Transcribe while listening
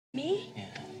Me? Yeah.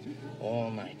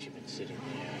 All night you've been sitting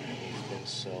there, and you've been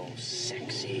so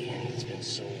sexy, and it's been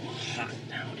so hot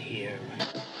out here.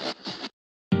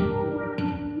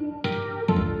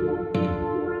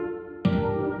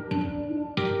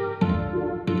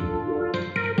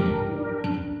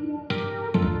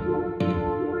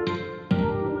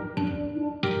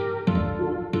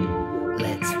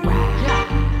 Let's ride. Yeah.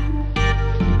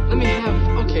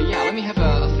 Let me have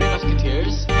a Three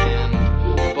Musketeers and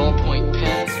a ballpoint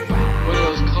pen, one of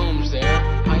those combs there,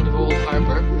 a pint of Old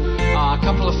Harbor, a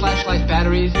couple of flashlight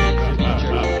batteries, and some beef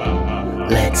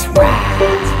jerky. Let's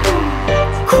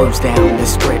ride. Cruise down the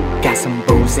strip, got some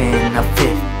booze in a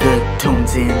fifth, good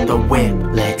tunes in the whip.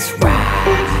 Let's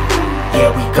ride.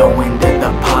 Yeah, we going to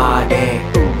the party.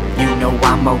 You know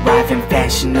I'm arriving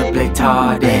fashionably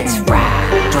tardy. Let's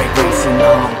ride. Drake racing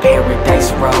on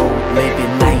Paradise Road,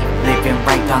 living life, living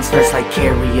right on skirts like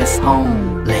carry us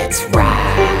home. Let's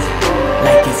ride.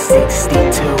 Like it's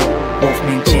 62,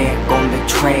 Wolfman Jack on the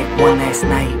track, one last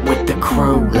night with the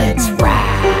crew. Let's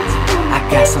ride. I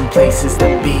got some places to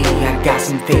be, I got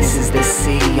some faces to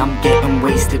see. I'm getting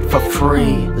wasted for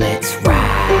free. Let's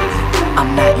ride.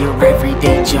 I'm not your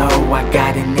everyday Joe, I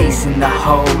got an ace in the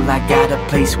hole, I got a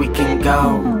place we can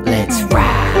go. Let's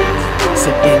ride.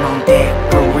 Sipping on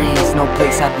daiquiris, no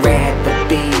place I'd rather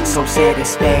be, so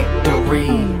satisfactory.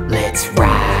 Let's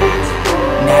ride.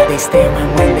 Now they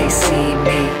staring when they see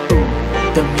me.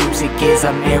 The music is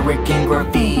American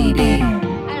Graffiti. I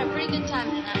had a pretty good time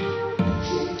tonight.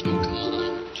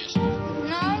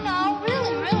 No,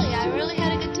 really, I really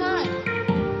had a good time.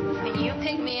 When you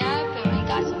picked me up and we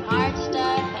got some hard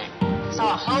stuff and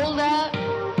saw a holdup,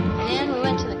 and then we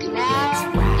went to the canal,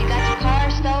 you got your car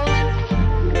stolen,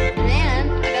 and then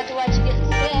I got to watch you getting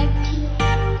sick,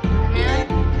 and then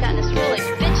we got in this really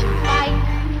bitchin' fight.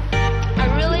 I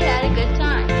really had a good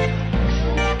time.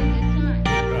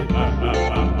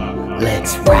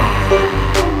 Let's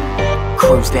ride.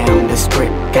 Cruise down the strip,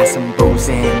 got some booze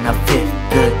in a fifth,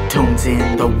 good tunes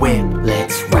in the whip.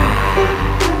 Let's ride.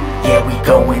 Yeah, we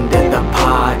going to the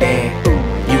party.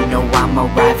 You know I'm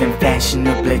arriving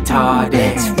fashionably tardy.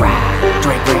 Let's ride.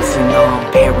 Drake racing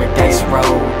on Paradise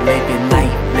Road, living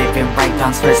life, living right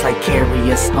on skirts like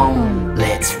carry us home.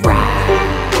 Let's ride.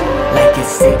 Like it's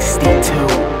 62,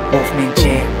 Wolfman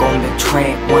Jack on the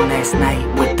track, one last night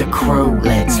with the crew.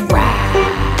 Let's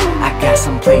ride. I got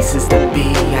some places to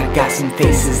be, I got some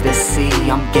faces to see.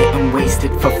 I'm getting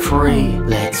wasted for free.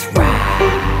 Let's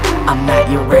ride. I'm not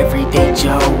your everyday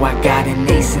Joe, I got an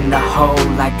ace in the hole,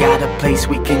 I got a place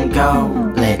we can go.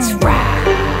 Let's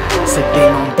ride.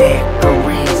 Sipping on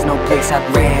daiquiris, no place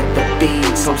I'd rather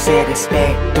be, so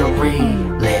satisfactory.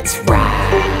 Let's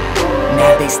ride.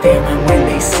 Now they staring when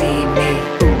they see me.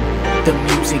 The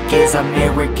music is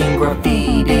American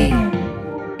Graffiti.